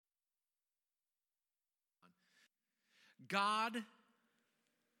God's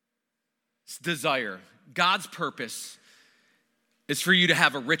desire, God's purpose is for you to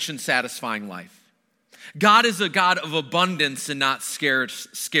have a rich and satisfying life. God is a God of abundance and not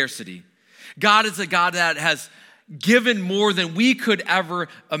scarcity. God is a God that has given more than we could ever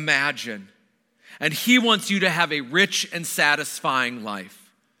imagine. And he wants you to have a rich and satisfying life.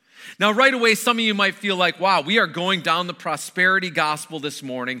 Now, right away, some of you might feel like, wow, we are going down the prosperity gospel this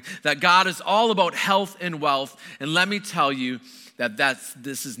morning, that God is all about health and wealth. And let me tell you that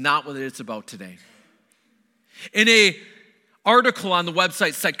this is not what it's about today. In an article on the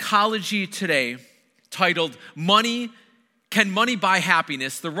website Psychology Today titled, Can Money Buy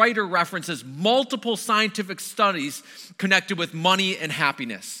Happiness?, the writer references multiple scientific studies connected with money and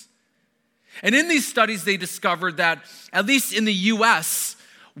happiness. And in these studies, they discovered that, at least in the U.S.,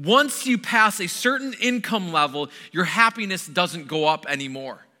 once you pass a certain income level, your happiness doesn't go up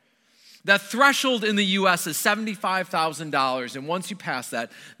anymore. That threshold in the U.S. is $75,000, and once you pass that,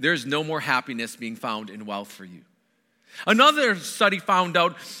 there's no more happiness being found in wealth for you. Another study found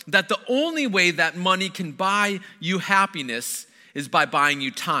out that the only way that money can buy you happiness is by buying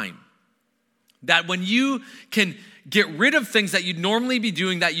you time. That when you can get rid of things that you'd normally be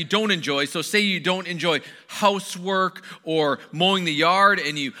doing that you don't enjoy, so say you don't enjoy housework or mowing the yard,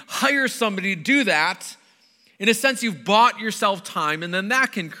 and you hire somebody to do that, in a sense you've bought yourself time, and then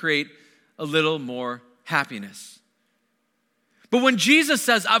that can create a little more happiness. But when Jesus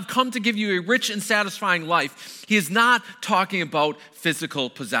says, I've come to give you a rich and satisfying life, he is not talking about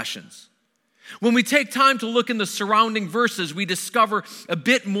physical possessions. When we take time to look in the surrounding verses, we discover a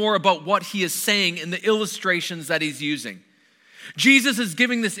bit more about what he is saying in the illustrations that he's using. Jesus is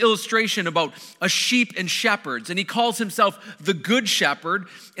giving this illustration about a sheep and shepherds, and he calls himself the good shepherd,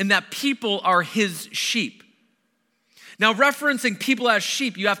 and that people are his sheep. Now, referencing people as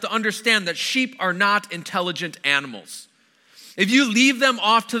sheep, you have to understand that sheep are not intelligent animals. If you leave them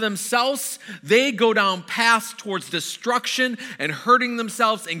off to themselves, they go down paths towards destruction and hurting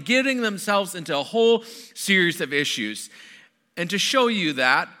themselves and getting themselves into a whole series of issues. And to show you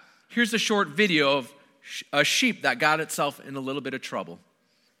that, here's a short video of a sheep that got itself in a little bit of trouble.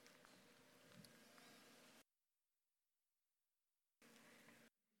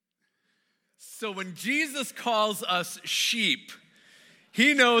 So when Jesus calls us sheep,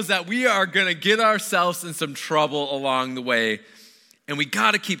 he knows that we are going to get ourselves in some trouble along the way, and we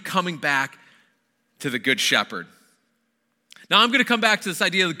got to keep coming back to the Good Shepherd. Now, I'm going to come back to this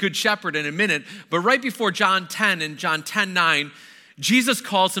idea of the Good Shepherd in a minute, but right before John 10 and John 10:9, Jesus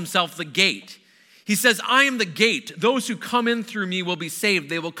calls himself the gate. He says, I am the gate. Those who come in through me will be saved.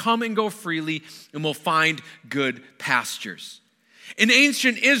 They will come and go freely and will find good pastures. In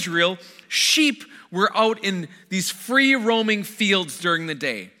ancient Israel, sheep were out in these free roaming fields during the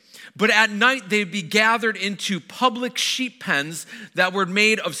day. But at night, they'd be gathered into public sheep pens that were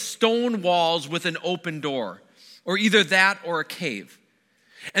made of stone walls with an open door, or either that or a cave.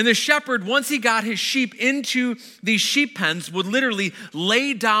 And the shepherd, once he got his sheep into these sheep pens, would literally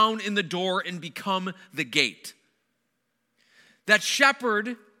lay down in the door and become the gate. That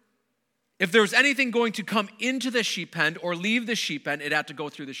shepherd, if there was anything going to come into the sheep pen or leave the sheep pen, it had to go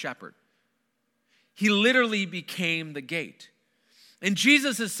through the shepherd. He literally became the gate. And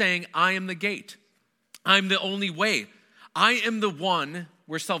Jesus is saying, I am the gate. I'm the only way. I am the one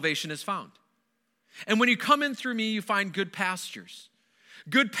where salvation is found. And when you come in through me, you find good pastures.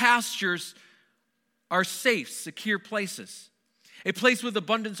 Good pastures are safe, secure places. A place with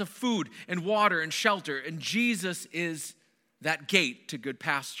abundance of food and water and shelter. And Jesus is that gate to good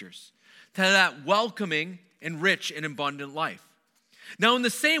pastures, to that welcoming and rich and abundant life. Now, in the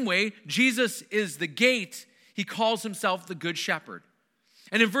same way, Jesus is the gate. He calls himself the Good Shepherd.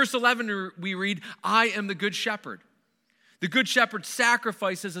 And in verse 11, we read, I am the Good Shepherd. The Good Shepherd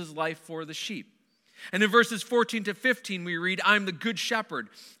sacrifices his life for the sheep. And in verses 14 to 15, we read, I am the Good Shepherd.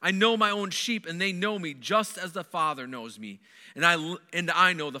 I know my own sheep, and they know me just as the Father knows me, and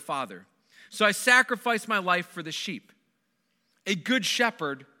I know the Father. So I sacrifice my life for the sheep. A good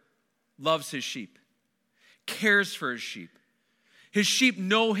shepherd loves his sheep, cares for his sheep. His sheep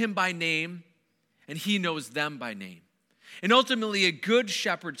know him by name, and he knows them by name. And ultimately, a good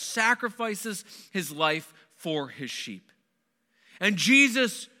shepherd sacrifices his life for his sheep. And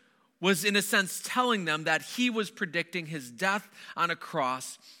Jesus was, in a sense, telling them that he was predicting his death on a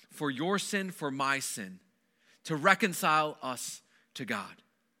cross for your sin, for my sin, to reconcile us to God.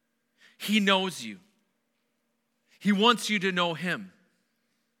 He knows you. He wants you to know him.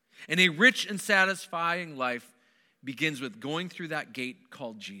 And a rich and satisfying life begins with going through that gate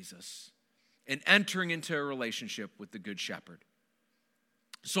called Jesus and entering into a relationship with the Good Shepherd.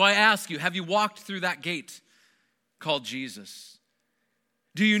 So I ask you, have you walked through that gate called Jesus?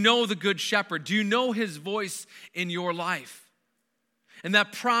 Do you know the Good Shepherd? Do you know his voice in your life? And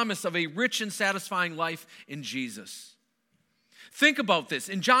that promise of a rich and satisfying life in Jesus. Think about this.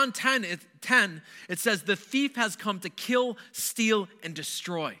 In John 10, it says, the thief has come to kill, steal, and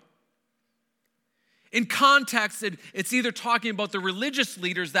destroy. In context, it's either talking about the religious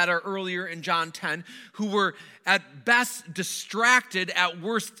leaders that are earlier in John 10, who were at best distracted, at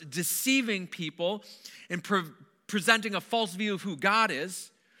worst deceiving people, and presenting a false view of who God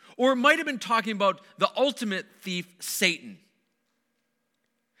is. Or it might have been talking about the ultimate thief, Satan.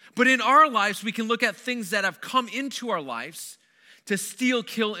 But in our lives, we can look at things that have come into our lives to steal,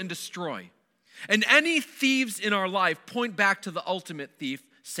 kill, and destroy. And any thieves in our life point back to the ultimate thief,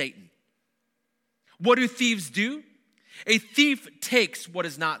 Satan. What do thieves do? A thief takes what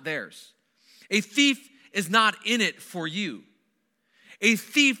is not theirs. A thief is not in it for you. A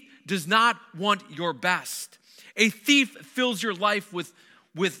thief does not want your best. A thief fills your life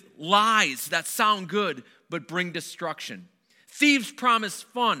with lies that sound good but bring destruction. Thieves promise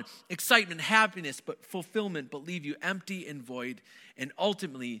fun, excitement, happiness, but fulfillment, but leave you empty and void. And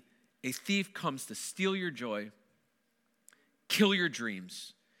ultimately, a thief comes to steal your joy, kill your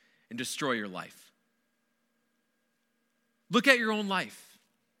dreams, and destroy your life. Look at your own life.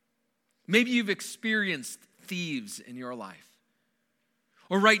 Maybe you've experienced thieves in your life.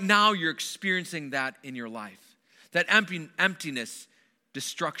 Or right now, you're experiencing that in your life. That emptiness,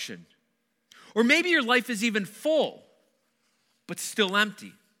 destruction. Or maybe your life is even full, but still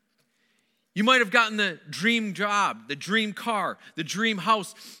empty. You might have gotten the dream job, the dream car, the dream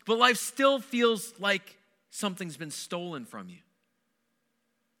house, but life still feels like something's been stolen from you.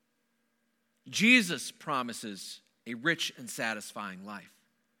 Jesus promises a rich and satisfying life.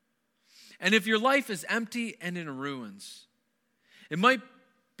 And if your life is empty and in ruins, it might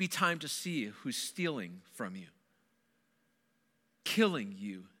be time to see who's stealing from you, killing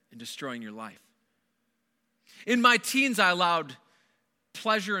you, and destroying your life. In my teens, I allowed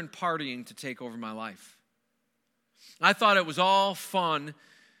pleasure and partying to take over my life. I thought it was all fun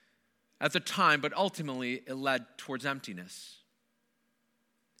at the time, but ultimately it led towards emptiness.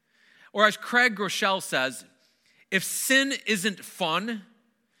 Or as Craig Groeschel says, if sin isn't fun,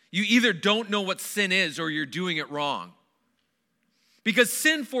 you either don't know what sin is or you're doing it wrong. Because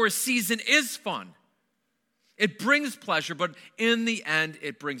sin for a season is fun. It brings pleasure, but in the end,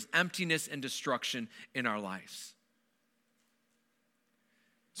 it brings emptiness and destruction in our lives.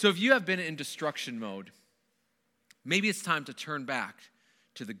 So if you have been in destruction mode, maybe it's time to turn back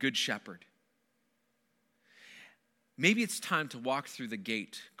to the Good Shepherd. Maybe it's time to walk through the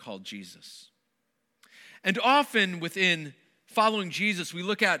gate called Jesus. And often within following Jesus, we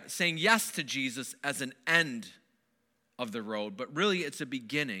look at saying yes to Jesus as an end of the road, but really it's a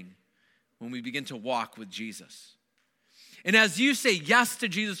beginning when we begin to walk with Jesus. And as you say yes to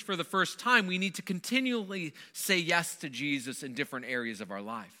Jesus for the first time, we need to continually say yes to Jesus in different areas of our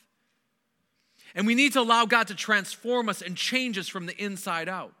life. And we need to allow God to transform us and change us from the inside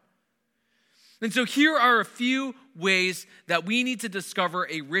out. And so here are a few ways that we need to discover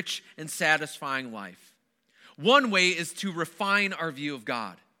a rich and satisfying life. One way is to refine our view of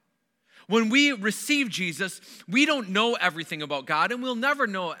God. When we receive Jesus, we don't know everything about God, and we'll never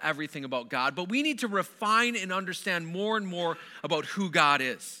know everything about God, but we need to refine and understand more and more about who God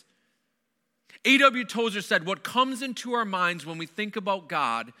is. A.W. Tozer said, what comes into our minds when we think about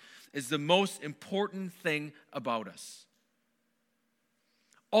God is the most important thing about us.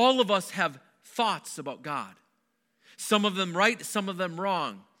 All of us have thoughts about God. Some of them right, some of them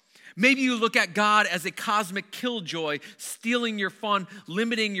wrong. Maybe you look at God as a cosmic killjoy, stealing your fun,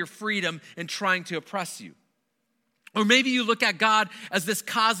 limiting your freedom, and trying to oppress you. Or maybe you look at God as this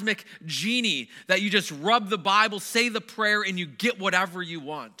cosmic genie that you just rub the Bible, say the prayer, and you get whatever you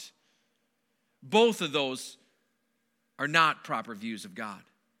want. Both of those are not proper views of God.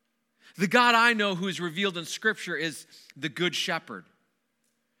 The God I know who is revealed in Scripture is the Good Shepherd.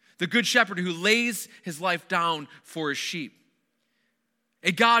 The Good Shepherd who lays his life down for his sheep.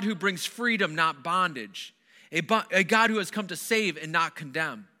 A God who brings freedom, not bondage. A God who has come to save and not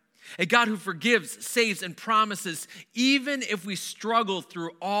condemn. A God who forgives, saves, and promises even if we struggle through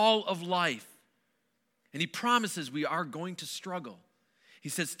all of life. And he promises we are going to struggle. He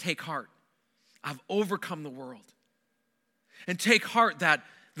says, take heart. I've overcome the world. And take heart that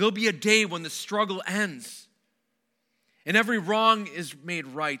there'll be a day when the struggle ends. And every wrong is made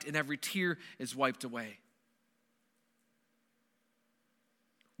right and every tear is wiped away.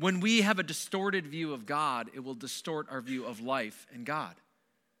 When we have a distorted view of God, it will distort our view of life and God.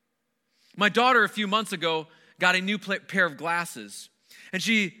 My daughter, a few months ago, got a new pair of glasses. And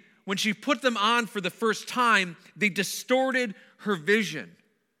she when she put them on for the first time, they distorted her vision.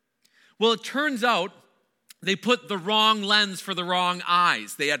 Well, it turns out they put the wrong lens for the wrong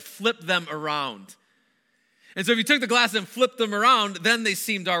eyes. They had flipped them around. And so if you took the glasses and flipped them around, then they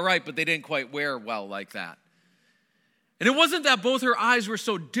seemed all right, but they didn't quite wear well like that. And it wasn't that both her eyes were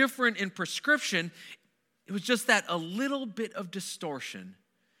so different in prescription. It was just that a little bit of distortion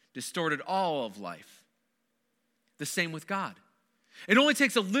distorted all of life. The same with God. It only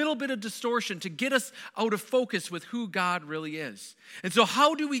takes a little bit of distortion to get us out of focus with who God really is. And so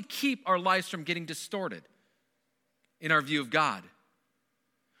how do we keep our lives from getting distorted in our view of God?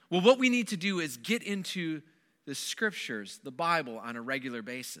 Well, what we need to do is get into the scriptures, the Bible, on a regular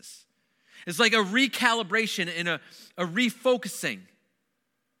basis. It's like a recalibration and a refocusing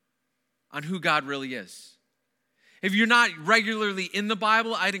on who God really is. If you're not regularly in the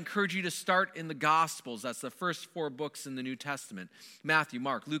Bible, I'd encourage you to start in the Gospels. That's the first 4 books in the New Testament: Matthew,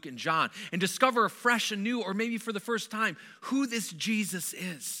 Mark, Luke, and John. And discover afresh and new, or maybe for the first time, who this Jesus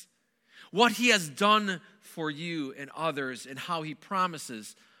is, what he has done for you and others, and how he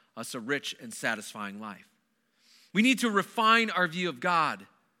promises us a rich and satisfying life. We need to refine our view of God.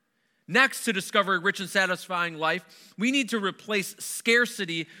 Next, to discover a rich and satisfying life, we need to replace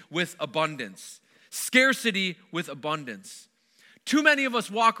scarcity with abundance. Scarcity with abundance. Too many of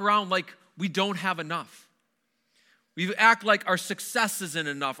us walk around like we don't have enough. We act like our success isn't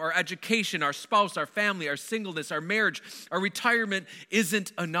enough, our education, our spouse, our family, our singleness, our marriage, our retirement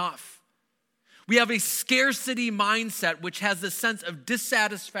isn't enough. We have a scarcity mindset which has a sense of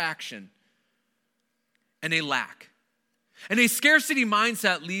dissatisfaction and a lack. And a scarcity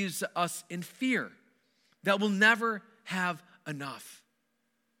mindset leaves us in fear that we'll never have enough.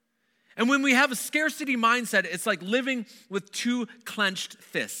 And when we have a scarcity mindset, it's like living with 2 clenched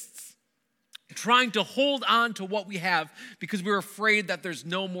fists, trying to hold on to what we have because we're afraid that there's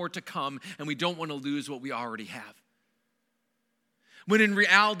no more to come and we don't want to lose what we already have. When in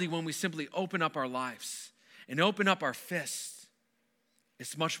reality, when we simply open up our lives and open up our fists,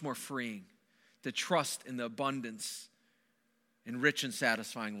 it's much more freeing to trust in the abundance and rich and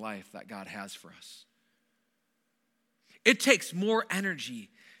satisfying life that God has for us. It takes more energy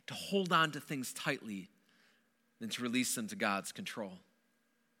to hold on to things tightly than to release them to God's control.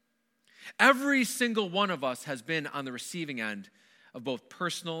 Every single one of us has been on the receiving end of both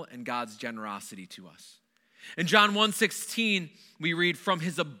personal and God's generosity to us. In John 1:16, we read, "From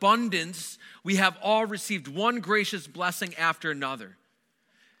his abundance, we have all received one gracious blessing after another."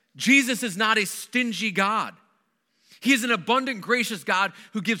 Jesus is not a stingy God. He is an abundant, gracious God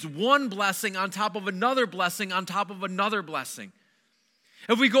who gives one blessing on top of another blessing on top of another blessing.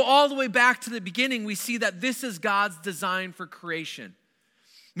 If we go all the way back to the beginning, we see that this is God's design for creation.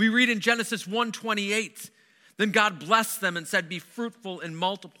 We read in Genesis 1:28, "Then God blessed them and said, 'Be fruitful and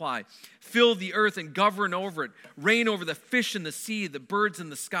multiply, fill the earth and govern over it, reign over the fish in the sea, the birds in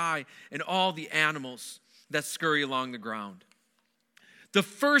the sky, and all the animals that scurry along the ground.'" The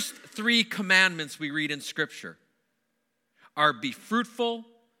first 3 commandments we read in Scripture are be fruitful,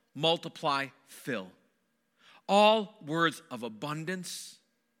 multiply, fill. All words of abundance,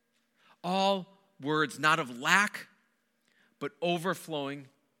 all words not of lack, but overflowing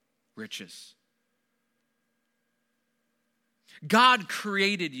riches. God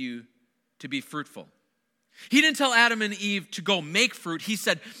created you to be fruitful. He didn't tell Adam and Eve to go make fruit. He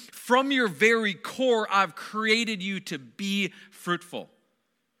said, from your very core, I've created you to be fruitful.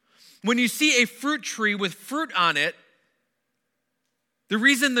 When you see a fruit tree with fruit on it, the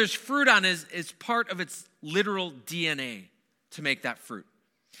reason there's fruit on it is part of its literal DNA to make that fruit.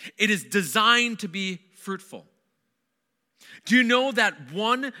 It is designed to be fruitful. Do you know that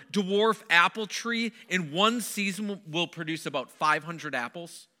one dwarf apple tree in one season will produce about 500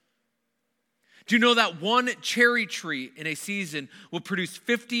 apples? Do you know that one cherry tree in a season will produce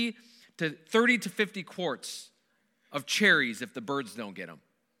 30 to 50 quarts of cherries if the birds don't get them?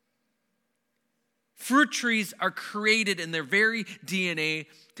 Fruit trees are created in their very DNA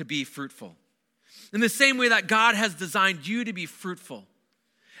to be fruitful. In the same way that God has designed you to be fruitful.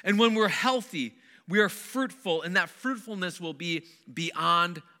 And when we're healthy, we are fruitful, and that fruitfulness will be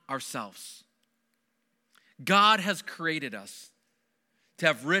beyond ourselves. God has created us to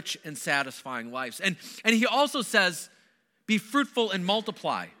have rich and satisfying lives. And he also says, be fruitful and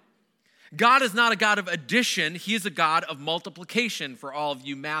multiply. God is not a God of addition. He is a God of multiplication for all of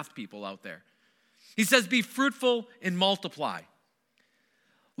you math people out there. He says, be fruitful and multiply.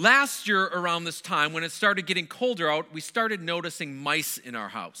 Last year around this time, when it started getting colder out, we started noticing mice in our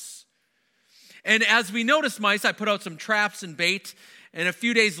house. And as we noticed mice, I put out some traps and bait. And a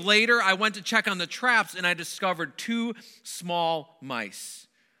few days later, I went to check on the traps, and I discovered 2 small mice.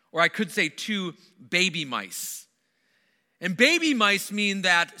 or I could say 2 baby mice. And baby mice mean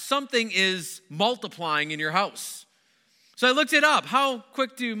that something is multiplying in your house. So I looked it up. How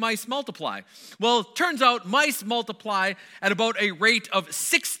quick do mice multiply? Well, it turns out mice multiply at about a rate of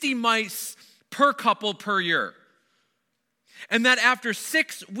 60 mice per couple per year. And that after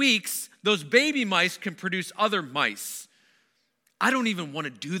 6 weeks, those baby mice can produce other mice. I don't even want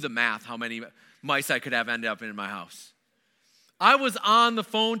to do the math how many mice I could have end up in my house. I was on the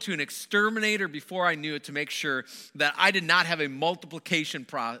phone to an exterminator before I knew it to make sure that I did not have a multiplication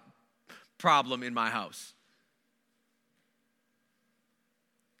problem in my house.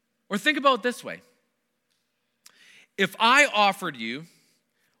 Or think about it this way. If I offered you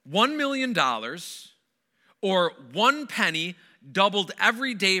 $1 million or 1 penny doubled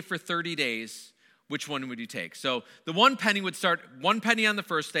every day for 30 days, which one would you take? So the 1 penny would start 1 penny on the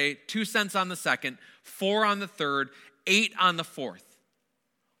first day, 2 cents on the second, 4 on the third, 8 on the fourth.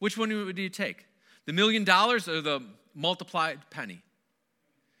 Which one would you take? The $1 million or the multiplied penny?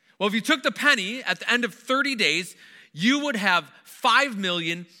 Well, if you took the penny at the end of 30 days, you would have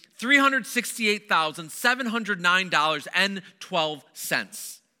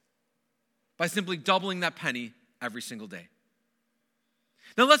 $5,368,709.12 by simply doubling that penny every single day.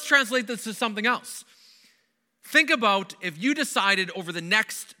 Now let's translate this to something else. Think about if you decided over the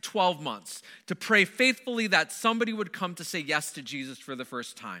next 12 months to pray faithfully that somebody would come to say yes to Jesus for the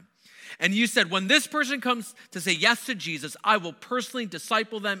first time. And you said, when this person comes to say yes to Jesus, I will personally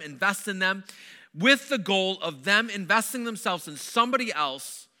disciple them, invest in them, with the goal of them investing themselves in somebody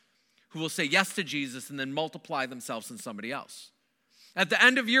else who will say yes to Jesus and then multiply themselves in somebody else. At the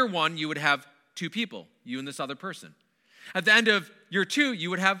end of year 1, you would have 2 people, you and this other person. At the end of year 2, you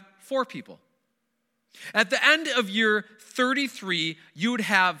would have 4 people. At the end of year 33, you would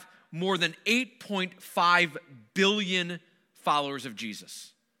have more than 8.5 billion followers of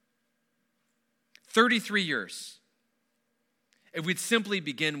Jesus. 33 years. If we'd simply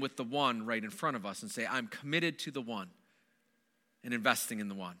begin with the one right in front of us and say, I'm committed to the one and investing in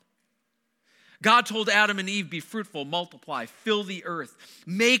the one. God told Adam and Eve, be fruitful, multiply, fill the earth,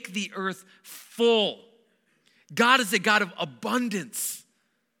 make the earth full. God is a God of abundance.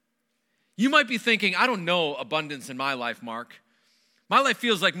 You might be thinking, I don't know abundance in my life, Mark. My life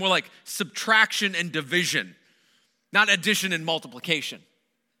feels like more like subtraction and division, not addition and multiplication.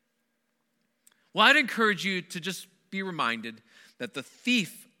 Well, I'd encourage you to just be reminded that the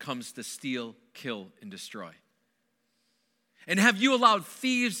thief comes to steal, kill, and destroy. And have you allowed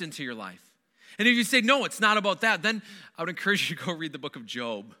thieves into your life? And if you say, no, it's not about that, then I would encourage you to go read the book of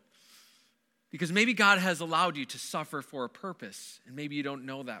Job. Because maybe God has allowed you to suffer for a purpose, and maybe you don't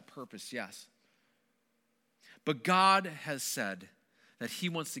know that purpose, yes. But God has said that he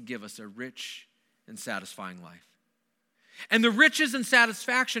wants to give us a rich and satisfying life. And the riches and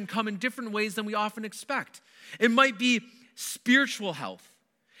satisfaction come in different ways than we often expect. It might be spiritual health,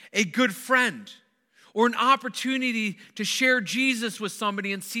 a good friend, or an opportunity to share Jesus with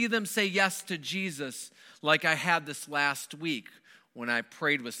somebody and see them say yes to Jesus, like I had this last week when I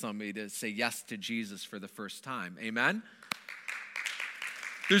prayed with somebody to say yes to Jesus for the first time. Amen?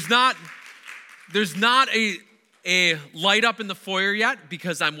 There's not a light up in the foyer yet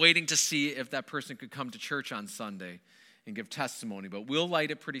because I'm waiting to see if that person could come to church on Sunday and give testimony, but we'll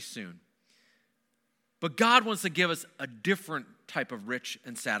light it pretty soon. But God wants to give us a different type of rich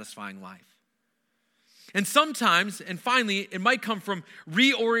and satisfying life. And sometimes, and finally, it might come from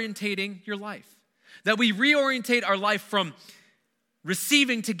reorientating your life. That we reorientate our life from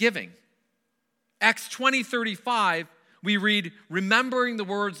receiving to giving. Acts 20:35, we read, remembering the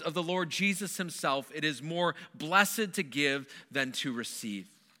words of the Lord Jesus himself, it is more blessed to give than to receive.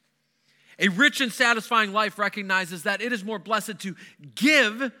 A rich and satisfying life recognizes that it is more blessed to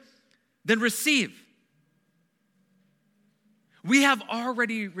give than receive. We have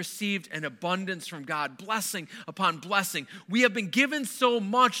already received an abundance from God, blessing upon blessing. We have been given so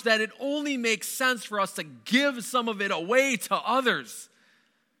much that it only makes sense for us to give some of it away to others.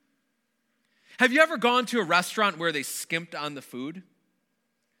 Have you ever gone to a restaurant where they skimped on the food?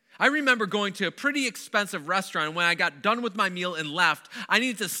 I remember going to a pretty expensive restaurant, and when I got done with my meal and left, I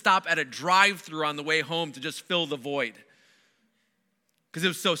needed to stop at a drive-thru on the way home to just fill the void because it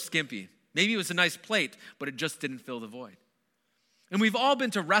was so skimpy. Maybe it was a nice plate, but it just didn't fill the void. And we've all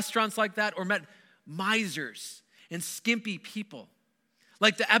been to restaurants like that or met misers and skimpy people,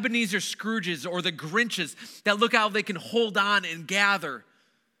 like the Ebenezer Scrooges or the Grinches that look how they can hold on and gather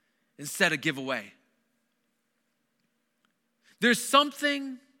instead of give away. There's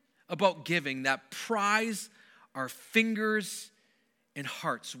something about giving that pries our fingers and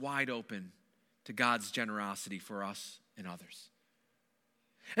hearts wide open to God's generosity for us and others.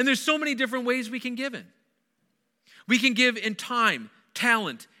 And there's so many different ways we can give in. We can give in time,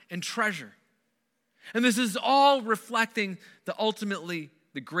 talent, and treasure. And this is all reflecting ultimately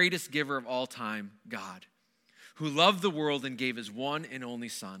the greatest giver of all time, God, who loved the world and gave his one and only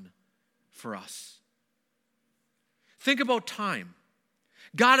Son for us. Think about time.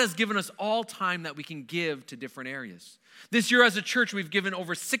 God has given us all time that we can give to different areas. This year as a church, we've given over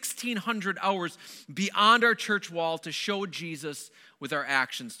 1,600 hours beyond our church wall to show Jesus with our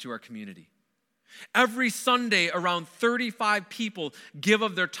actions to our community. Every Sunday, around 35 people give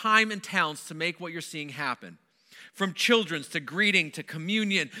of their time and talents to make what you're seeing happen. From children's to greeting, to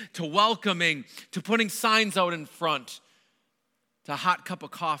communion, to welcoming, to putting signs out in front, to a hot cup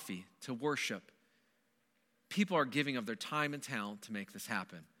of coffee, to worship. People are giving of their time and talent to make this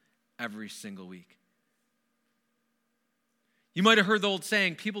happen every single week. You might have heard the old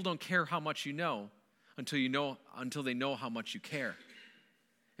saying, people don't care how much you know until they know how much you care.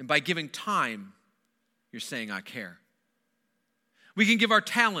 And by giving time, you're saying, I care. We can give our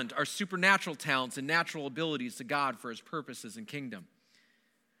talent, our supernatural talents and natural abilities to God for his purposes and kingdom.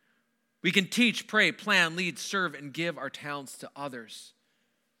 We can teach, pray, plan, lead, serve, and give our talents to others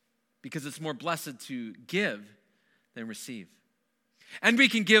because it's more blessed to give than receive. And we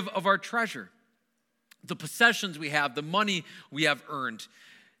can give of our treasure, the possessions we have, the money we have earned.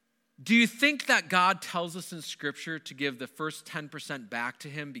 Do you think that God tells us in Scripture to give the first 10% back to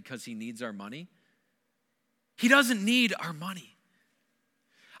him because he needs our money? He doesn't need our money.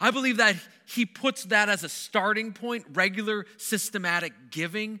 I believe that he puts that as a starting point, regular, systematic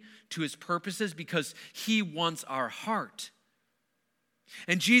giving to his purposes because he wants our heart.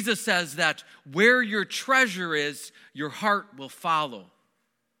 And Jesus says that where your treasure is, your heart will follow.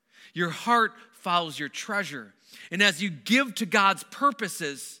 Your heart follows your treasure. And as you give to God's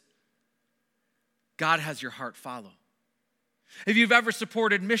purposes, God has your heart follow. If you've ever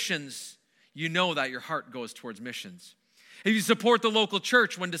supported missions, you know that your heart goes towards missions. If you support the local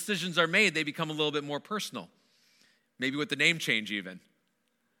church, when decisions are made, they become a little bit more personal. Maybe with the name change even.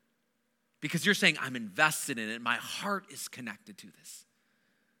 Because you're saying, I'm invested in it. My heart is connected to this.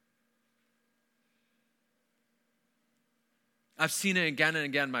 I've seen it again and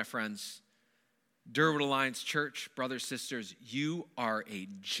again, my friends. Durwood Alliance Church, brothers, sisters, you are a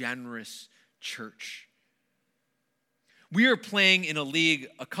generous church. We are playing in a league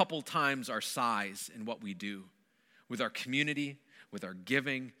a couple times our size in what we do with our community, with our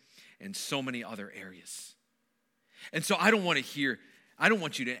giving, and so many other areas. And so I don't want you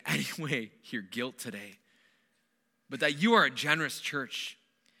to in any way hear guilt today, but that you are a generous church.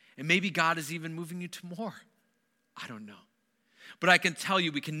 And maybe God is even moving you to more. I don't know. But I can tell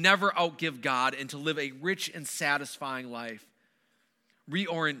you, we can never outgive God, and to live a rich and satisfying life,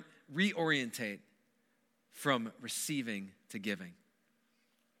 reorientate from receiving to giving.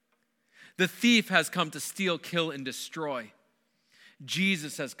 The thief has come to steal, kill, and destroy.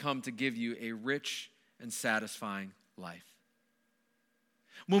 Jesus has come to give you a rich and satisfying life.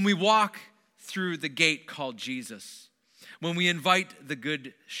 When we walk through the gate called Jesus, when we invite the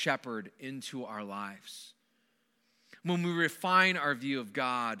Good Shepherd into our lives, when we refine our view of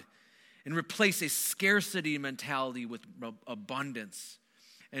God and replace a scarcity mentality with abundance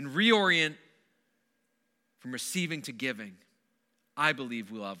and reorient from receiving to giving, I believe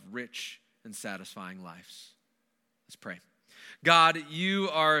we'll have rich and satisfying lives. Let's pray. God,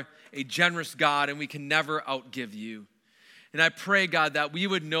 you are a generous God, and we can never outgive you. And I pray, God, that we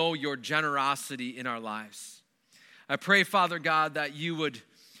would know your generosity in our lives. I pray, Father God, that you would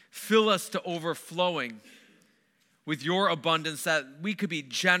fill us to overflowing with your abundance, that we could be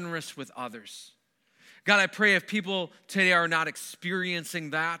generous with others. God, I pray if people today are not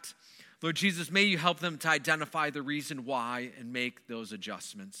experiencing that, Lord Jesus, may you help them to identify the reason why and make those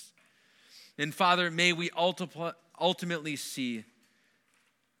adjustments. And Father, may we ultimately see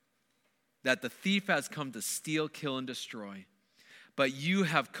that the thief has come to steal, kill, and destroy, but you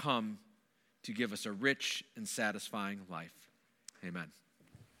have come to give us a rich and satisfying life. Amen.